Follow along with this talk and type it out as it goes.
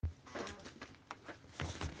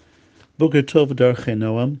Boker Tov Darchei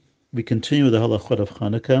Noam. We continue the halachot of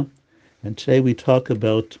Hanukkah, and today we talk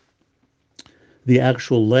about the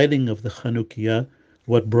actual lighting of the Chanukiah,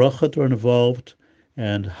 what brachot are involved,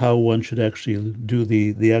 and how one should actually do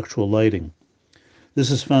the actual lighting.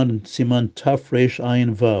 This is found in Siman Taf Reish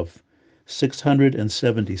Ayin Vav,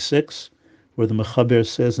 676, where the Mechaber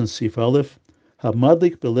says in Sif Aleph,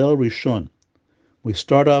 Hamadlik Belel Rishon. We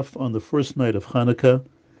start off on the first night of Hanukkah,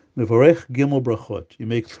 Mevorech Gimel Brachot. You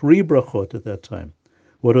make three brachot at that time.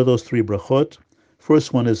 What are those three brachot?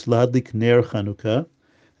 First one is Ladlik Ner Chanukah,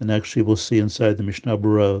 and actually we'll see inside the Mishnah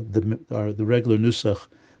Berurah, the regular nusach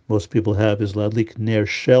most people have is Ladlik Ner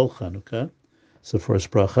Shel Chanukah. It's the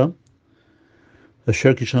first bracha.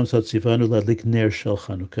 Asher Kisham Satzivanu Ladlik Ner Shel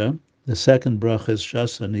Chanukah. The second bracha is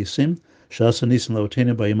Shas Nisim. Shas Nisim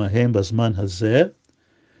Laotenu Bayimahem Bazman Hazeh.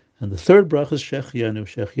 And the third bracha is Shechianu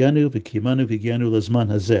v'kimanu v'gianu lazman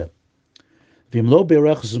hazeh. V'imlo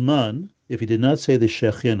berach zman, if he did not say the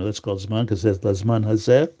Shechianu, that's called zman because it's lazman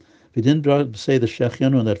hazeh. If he didn't say the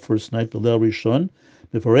Shechianu on that first night, Belel Rishon,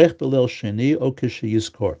 Mevorech Belel Sheni o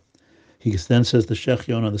Yizkor. He then says the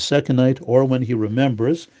Shechianu on the second night, or when he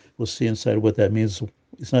remembers. We'll see inside what that means.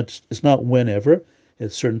 It's not whenever.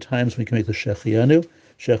 At certain times we can make the Shechianu.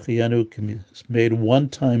 Shechianu can be made one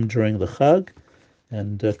time during the Chag,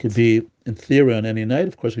 and could be, in theory, on any night.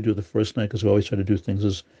 Of course, we do the first night because we always try to do things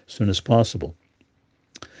as soon as possible.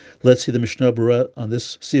 Let's see the Mishnah Berurah on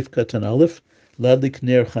this Sif Katan Aleph. Ladlik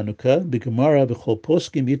Ner Chanukah, B'Gemara B'chol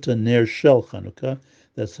Poskim Ita Ner Shel Chanukah.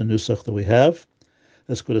 That's the nusach that we have.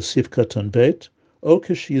 Let's go to Sif Katan Beit. O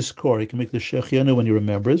K'shiyizkor, he can make the Shechianu when he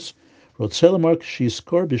remembers. Rotzelamar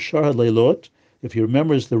K'shiyizkor B'shar HaLeilot, if he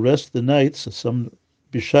remembers the rest of the nights, some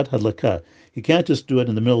Bishat Hadlakah. He can't just do it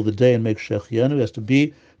in the middle of the day and make Shechianu. It has to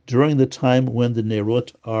be during the time when the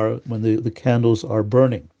nerot are, when the candles are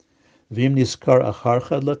burning. Vim niskar achar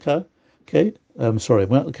chadlaka. Okay, I'm sorry,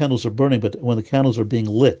 when the candles are burning, but when the candles are being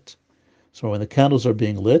lit. So when the candles are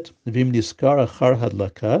being lit, vim niskar achar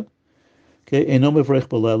hadlaka. Okay, eno mevrech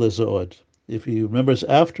b'layla zood. If he remembers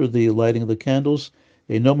after the lighting of the candles,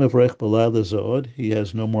 eno mevrech b'layla zood, he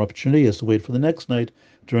has no more opportunity. He has to wait for the next night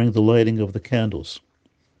during the lighting of the candles.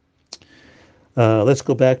 Let's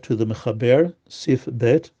go back to the Mechaber, Sif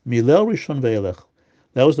Bet, Milel Rishon Ve'elech.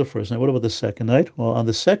 That was the first night. What about the second night? Well, on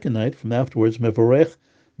the second night, from afterwards, Mevorech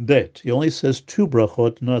Bet. He only says two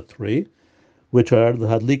brachot, not three, which are the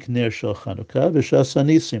Hadlik Ner Shel Chanukah, V'Shas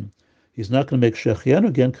Nisim. He's not going to make Shechianu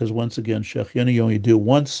again, because once again, Shechianu you only do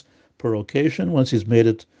once per occasion. Once he's made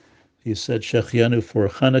it, he said Shechianu for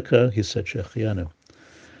Chanukah, he said Shechianu.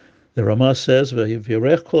 The Ramah says,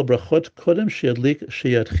 V'Yirech Kol Brachot Kodem She'adlik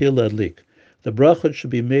She'yatchil Ladlik. The brachot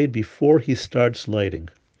should be made before he starts lighting.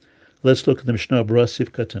 Let's look at the Mishnah Berurah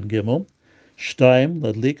Sif Katan Gimel. Shtaim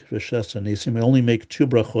Ladlik V'Shas Nisim. We only make two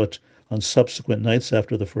brachot on subsequent nights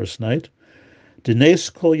after the first night.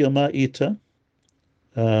 D'nes Kol Yama Ita.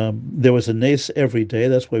 There was a nes every day.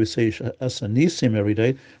 That's why we say Shas Nisim every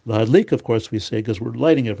day. L'Hadlik, of course, we say because we're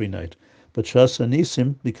lighting every night. But Shas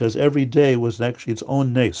Nisim because every day was actually its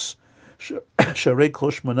own nes. Sharei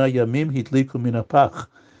Kol Shmona Yamim Hitliku Min HaPach.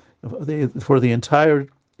 For the entire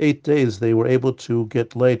 8 days, they were able to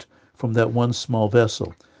get light from that one small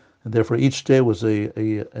vessel. And therefore, each day was a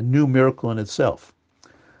new miracle in itself.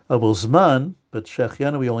 Abul Zman, but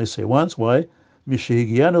Shechianu we only say once. Why?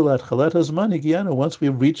 Mishihigianu latchalat hazman higianu. Once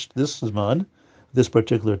we've reached this Zman, this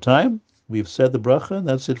particular time, we've said the bracha, and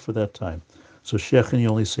that's it for that time. So Shechianu you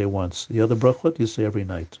only say once. The other brachot you say every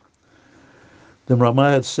night. The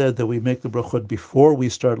Ramah had said that we make the brachot before we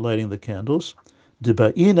start lighting the candles. De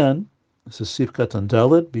ba'inan, this is Sif Katan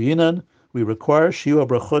Dalet, ba'inan, we require shiur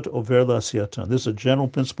brachot over la'asiyatan. This is a general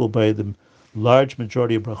principle by the large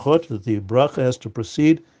majority of brachot, that the bracha has to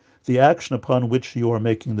precede the action upon which you are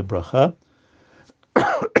making the bracha.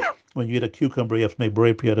 When you eat a cucumber, you have to make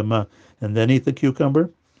borei pri adama and then eat the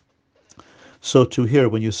cucumber. So to here,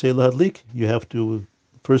 when you say ladlik, you have to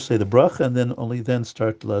first say the bracha and then only then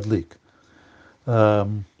start ladlik.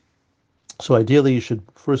 So ideally, you should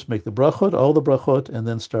first make the brachot, all the brachot, and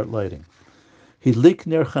then start lighting. Hidlik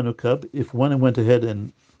ner Chanukah, if one went ahead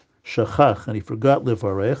and shachach, and he forgot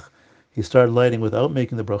levarech, he started lighting without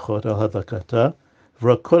making the brachot, al hadlakata.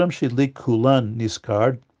 V'rakodam shidlik kulan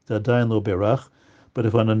niskar, dadayin lo berach. But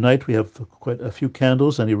if on a night we have quite a few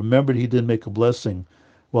candles, and he remembered he didn't make a blessing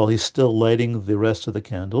while he's still lighting the rest of the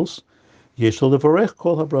candles, yeshol levarech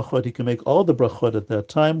kol habrachot, he can make all the brachot at that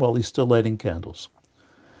time while he's still lighting candles.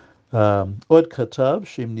 Od katav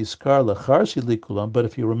shim niskar lachar sidlikulam. But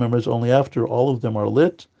if he remembers only after all of them are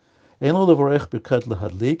lit, ein lo levarech birkat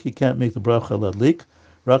lahadlik. He can't make the bracha lahadlik.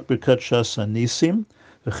 Rak birkat shas nisim,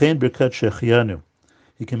 v'chein birkat shechianu.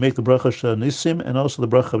 he can make the bracha Shanisim and also the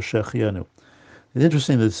bracha of Shechianu. It's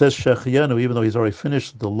interesting that it says Shechianu, even though he's already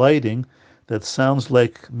finished the lighting. That sounds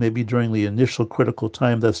like maybe during the initial critical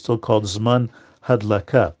time that's still called Zman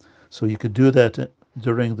Hadlaka. So you could do that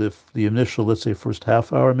during the initial, let's say, first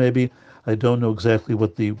half hour maybe. I don't know exactly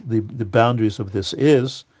what the boundaries of this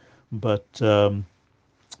is, but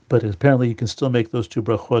apparently you can still make those two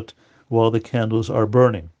brachot while the candles are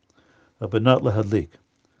burning, but not lahadlik.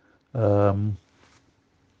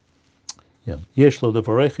 Yesh lo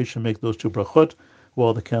levarech, you should make those two brachot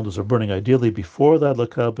while the candles are burning, ideally before the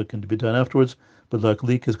hadlaka, but can be done afterwards. But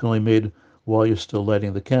lahadlik is only made while you're still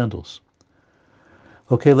lighting the candles.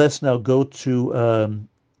 Okay, let's now go to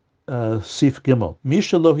Sif Gimel.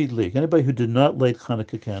 Misha lo hidlik, anybody who did not light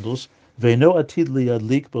Hanukkah candles, ve'no atid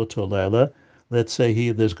liyadlik boto laila. Let's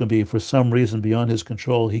say there's going to be, for some reason beyond his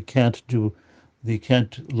control, he can't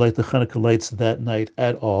light the Hanukkah lights that night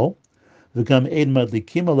at all. V'gam ein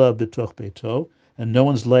madlikim alav b'toch beito, and no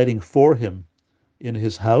one's lighting for him in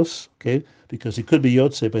his house, okay? Because he could be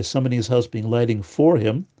yotze by somebody in his house being lighting for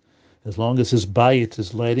him. As long as his bayit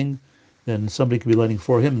is lighting, then somebody could be lighting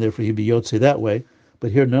for him, therefore he'd be yotze that way.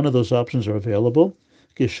 But here, none of those options are available.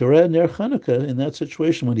 Kishoreh ner Chanukah, in that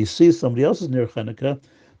situation, when he sees somebody else's ner Chanukah,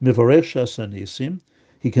 mivarech shas anisim,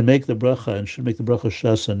 he can make the bracha and should make the bracha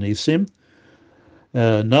shas anisim.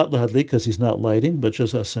 Not lahadlik because he's not lighting, but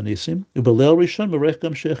just asanisim. Ubelel rishon merech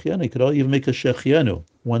gam shechianu. He could even make a shechianu.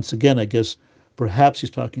 Once again, I guess perhaps he's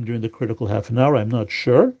talking during the critical half an hour. I'm not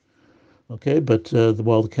sure. Okay, but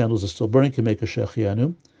while the candles are still burning, he can make a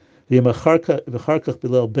shechianu.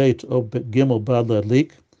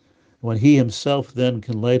 When he himself then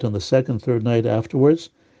can light on the second, third night afterwards,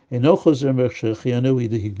 he makes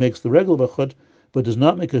the regular brachot, but does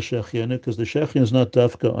not make a shechianu because the shechianu is not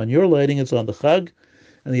dafka on your lighting; it's on the chag,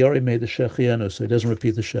 and he already made the shechianu, so he doesn't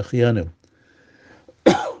repeat the shechianu.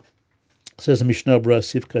 Says the Mishnah Berurah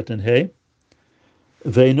Sifkat and Hey,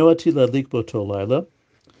 ve'noati ladlik boto laila.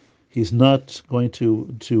 He's not going to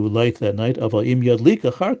light that night. If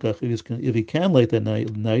he can light that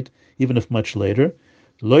night, even if much later,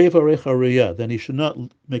 then he should not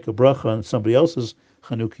make a bracha on somebody else's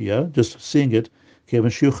Chanukiah, just seeing it.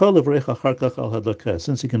 Since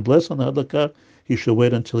he can bless on the hadlaka, he should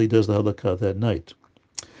wait until he does the hadlaka that night.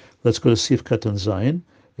 Let's go to Sif Katan Zayin.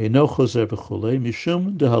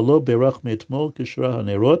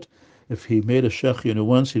 If he made a shechianu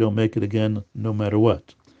once, he don't make it again, no matter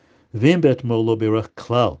what. Let's say he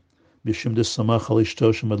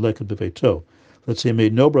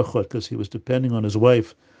made no brachot because he was depending on his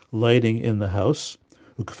wife lighting in the house.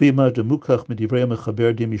 Okay,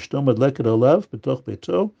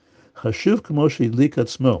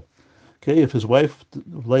 if his wife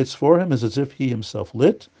lights for him, it's as if he himself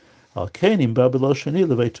lit. If he's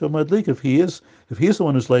the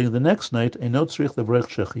one who's lighting the next night, he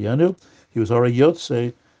was already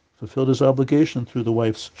yotze, fulfilled his obligation through the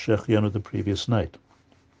wife's shechianu the previous night.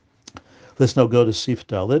 Let's now go to Sif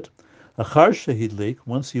Dalit. Achar shehidlik,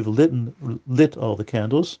 once you've lit all the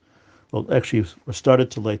candles, well, actually, we've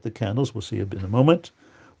started to light the candles. We'll see it in a moment.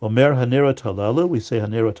 Omer haneret halalu, we say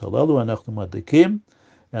haneret halalu, anachnu madlikim,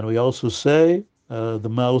 and we also say the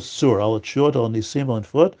ma'us sur, al tshut, al nisim, al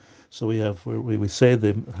infot. So we say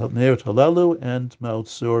the haneret halalu and ma'us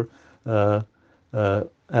sur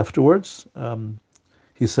afterwards.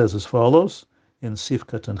 He says as follows in Sif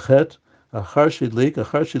Katan Chet, Achar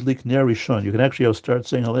shidlik ner rishon. You can actually start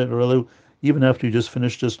saying halalu even after you just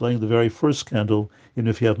finished just lighting the very first candle, even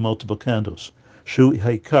if you have multiple candles. Shu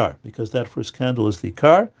haikar, because that first candle is the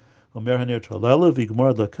kar. Omer haner halalu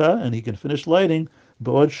v'gmar daka, and he can finish lighting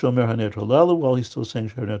ba'od shomer haner halalu while he's still saying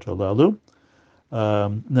haner halalu.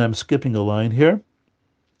 Now I'm skipping a line here.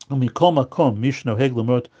 Umikol makom mishno heg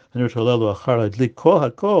lemot haner halalu achar hadlik kol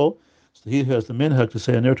hakol. So he has the minhag to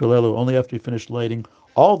say haner halalu only after he finished lighting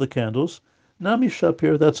all the candles. Nami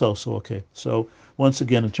shapir, that's also okay. So once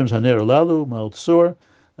again, in terms of haner halalu, ma'al tsur,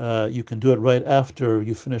 you can do it right after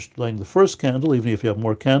you finished lighting the first candle, even if you have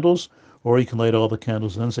more candles, or you can light all the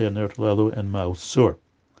candles and then say haner halalu and ma'al tsur.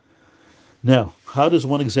 Now, how does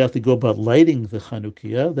one exactly go about lighting the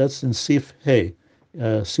Chanukiah? That's in Sif Hey.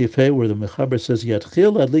 Sif Hey, where the Mechaber says,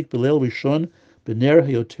 Yatchil adlik b'leil rishon b'ner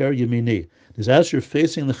hayoter yemini. Because as you're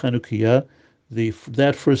facing the Chanukiah,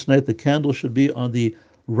 that first night, the candle should be on the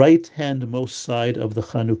right-handmost side of the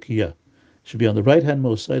Chanukiah. It should be on the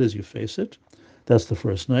right-handmost side as you face it. That's the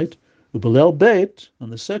first night. Ubelel Beit, on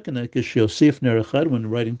the second night, Kishiosif ner echad, when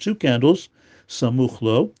lighting two candles, samuch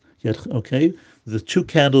lo, okay, the two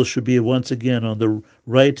candles should be once again on the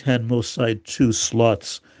right-handmost side, two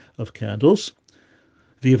slots of candles.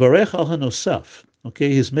 Vivarech al hanosaf,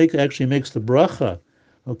 okay, he actually makes the bracha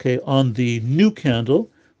okay, on the new candle,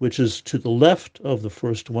 which is to the left of the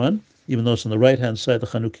first one, even though it's on the right-hand side of the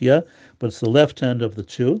Chanukiah, but it's the left hand of the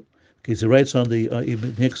two. Okay, so he writes on he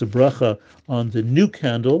makes a bracha on the new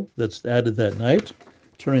candle that's added that night,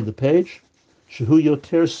 turning the page. Shehu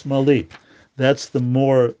yoter smali. That's the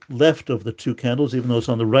more left of the two candles, even though it's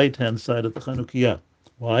on the right-hand side of the Chanukiah.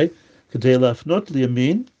 Why? Kedei lafnot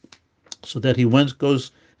liyamin, so that he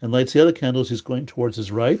goes and lights the other candles, he's going towards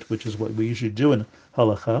his right, which is what we usually do in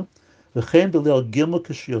halacha. V'chein b'leil gimel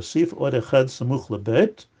k'shiyosif od echad samuch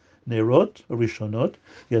lebet neirot rishonot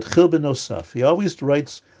yatchil b'nosaf. He always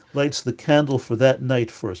lights the candle for that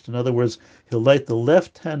night first. In other words, he'll light the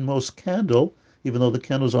left-handmost candle, even though the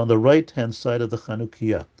candle's on the right-hand side of the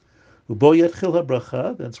Chanukiah. Ubo yatchil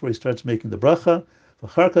habracha. That's where he starts making the bracha.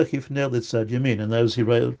 V'char kach yifnei litzad yamin, and that is he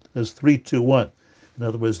writes as 3, 2, 1. In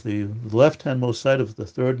other words, the left-handmost side of the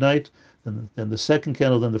third night, then the second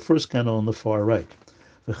candle, then the first candle on the far right.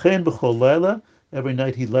 V'chein b'chol laila, every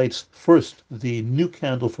night he lights first the new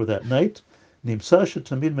candle for that night. Nimsa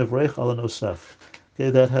shetamid mevrech ala nosaf. Okay,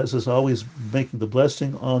 that has us always making the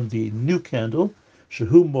blessing on the new candle.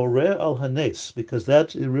 Shehu moreh al hanes, because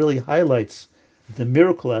that it really highlights the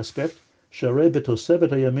miracle aspect. Sharei b'tosefet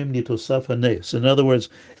hayamim nitosaf hanes. In other words,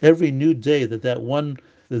 every new day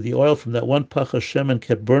the oil from that one pach shemen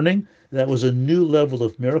kept burning, that was a new level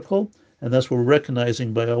of miracle, and that's what we're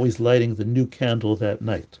recognizing by always lighting the new candle that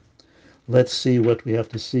night. Let's see what we have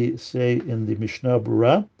to say in the Mishnah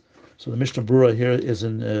Berurah. So the Mishnah Berurah here is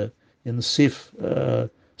in Sif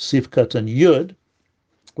Katan Yud,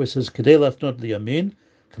 where it says Kedei lafnot liyamin,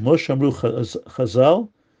 kamo shamru Chazal,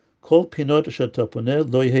 kol pinot shataponeh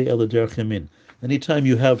lo yehei ela derech yamin. Anytime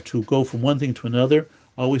you have to go from one thing to another,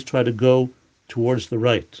 always try to go towards the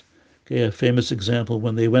right. Okay, a famous example,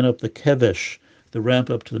 when they went up the Kevesh, the ramp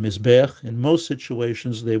up to the Mizbeach, in most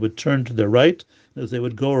situations they would turn to their right, as they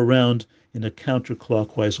would go around in a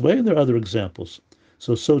counterclockwise way. And there are other examples.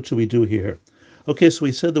 So too we do here. Okay, so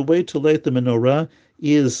we said the way to light the menorah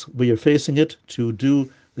is where you're facing it, to do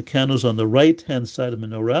the candles on the right-hand side of the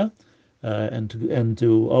menorah, and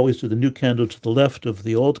to always do the new candle to the left of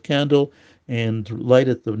the old candle, and light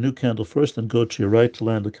it, the new candle first, and go to your right to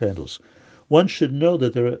land the candles. One should know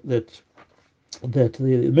that the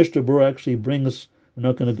Mishnah Berurah actually brings, we're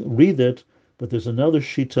not going to read it, but there's another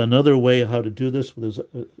shita, another way how to do this. There's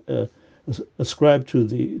ascribed to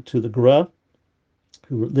the Gra,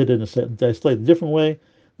 who did it in a slightly different way.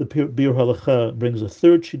 The Biur Halacha brings a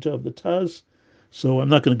third shita of the Taz. So I'm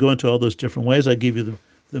not going to go into all those different ways. I give you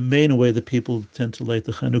the main way that people tend to light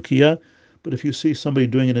the Chanukiah. But if you see somebody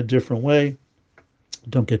doing it a different way,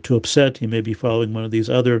 don't get too upset. He may be following one of these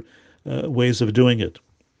other ways of doing it.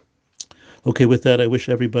 Okay, with that, I wish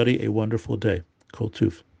everybody a wonderful day. Kol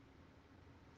Tuv.